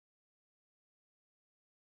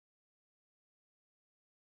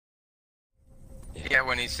Yeah,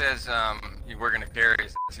 when he says we're gonna carry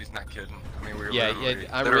his ass, he's not kidding. I mean, we're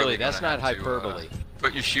I'm really. That's not hyperbole.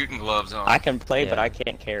 Put your shooting gloves on. I can play, but I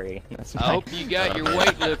can't carry. That's I hope you got your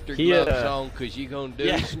weightlifter gloves on, because you're going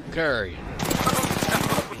to do some carrying.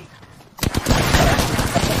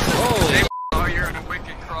 Holy... Oh, you're in a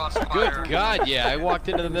wicked crossfire. Good God, yeah. I walked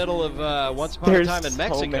into the middle of Once Upon a Time in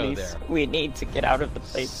Mexico there. We need to get out of the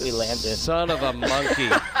place we landed. Son of a monkey.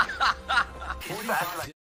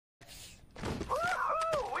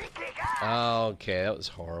 Okay, that was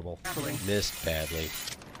horrible. Missed badly.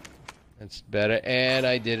 That's better, and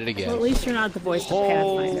I did it again. Well, at least you're not the voice of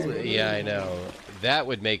Pathfinder. Yeah, I know. That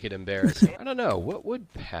would make it embarrassing. I don't know. What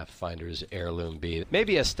would Pathfinder's heirloom be?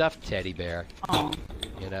 Maybe a stuffed teddy bear. Oh,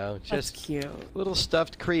 you know, that's just cute. A little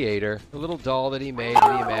stuffed creator. A little doll that he made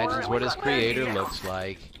that he imagines what his creator looks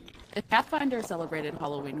like. If Pathfinder celebrated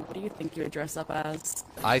Halloween, what do you think you would dress up as?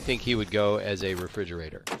 I think he would go as a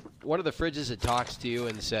refrigerator. One of the fridges that talks to you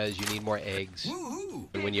and says you need more eggs.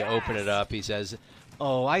 And when you open it up, he says,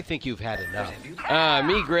 "Oh, I think you've had enough."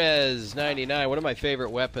 Migrez 99, one of my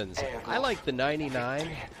favorite weapons. I like the 99,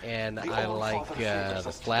 and I like the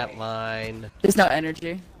flatline. There's no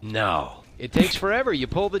energy. No. It takes forever. You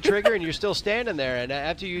pull the trigger, and you're still standing there, and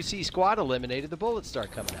after you see squad eliminated, the bullets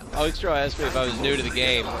start coming out. Oxtro asked me if I was new to the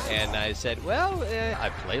game, and I said, well, I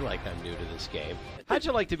play like I'm new to this game. How'd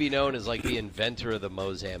you like to be known as, like, the inventor of the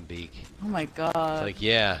Mozambique? Oh, my God. It's like,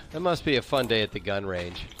 yeah, that must be a fun day at the gun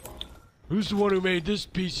range. Who's the one who made this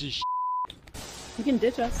piece of shit? You can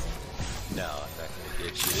ditch us. No, I'm not going to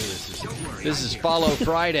ditch you. This is Follow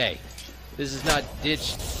Friday. This is not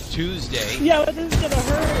Ditch Tuesday. Yeah, but this is going to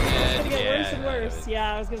hurt. It's going to get worse and worse.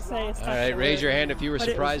 Yeah, I was going to say. All right, raise your hand if you were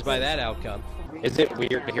surprised by that outcome. Is it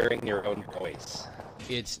weird hearing your own voice?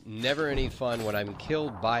 It's never any fun when I'm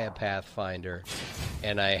killed by a Pathfinder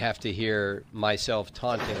and I have to hear myself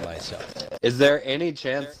taunting myself. Is there any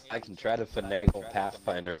chance I can try to finagle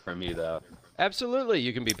Pathfinder from you, though? Absolutely,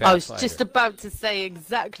 you can be Pathfinder. I was just about to say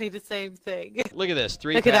exactly the same thing. Look at this,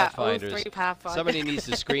 Look Pathfinders. At that. 3 Pathfinders. Somebody needs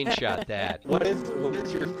to screenshot that. What is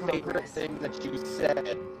your favorite thing that you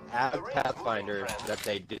said as Pathfinder that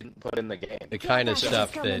they didn't put in the game? The kind of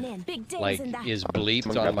stuff that like is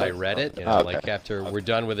bleeped on my Reddit. You know, like after we're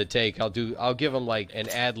done with a take, I'll give them like an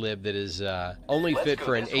ad lib that is only fit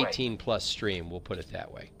for an 18+ stream. We'll put it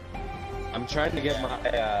that way. I'm trying to get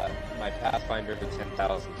my Pathfinder to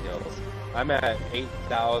 10,000 kills. I'm at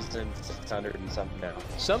 8,600 and something now.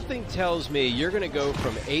 Something tells me you're going to go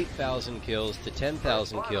from 8,000 kills to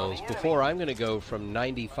 10,000 kills before I'm going to go from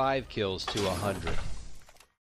 95 kills to 100.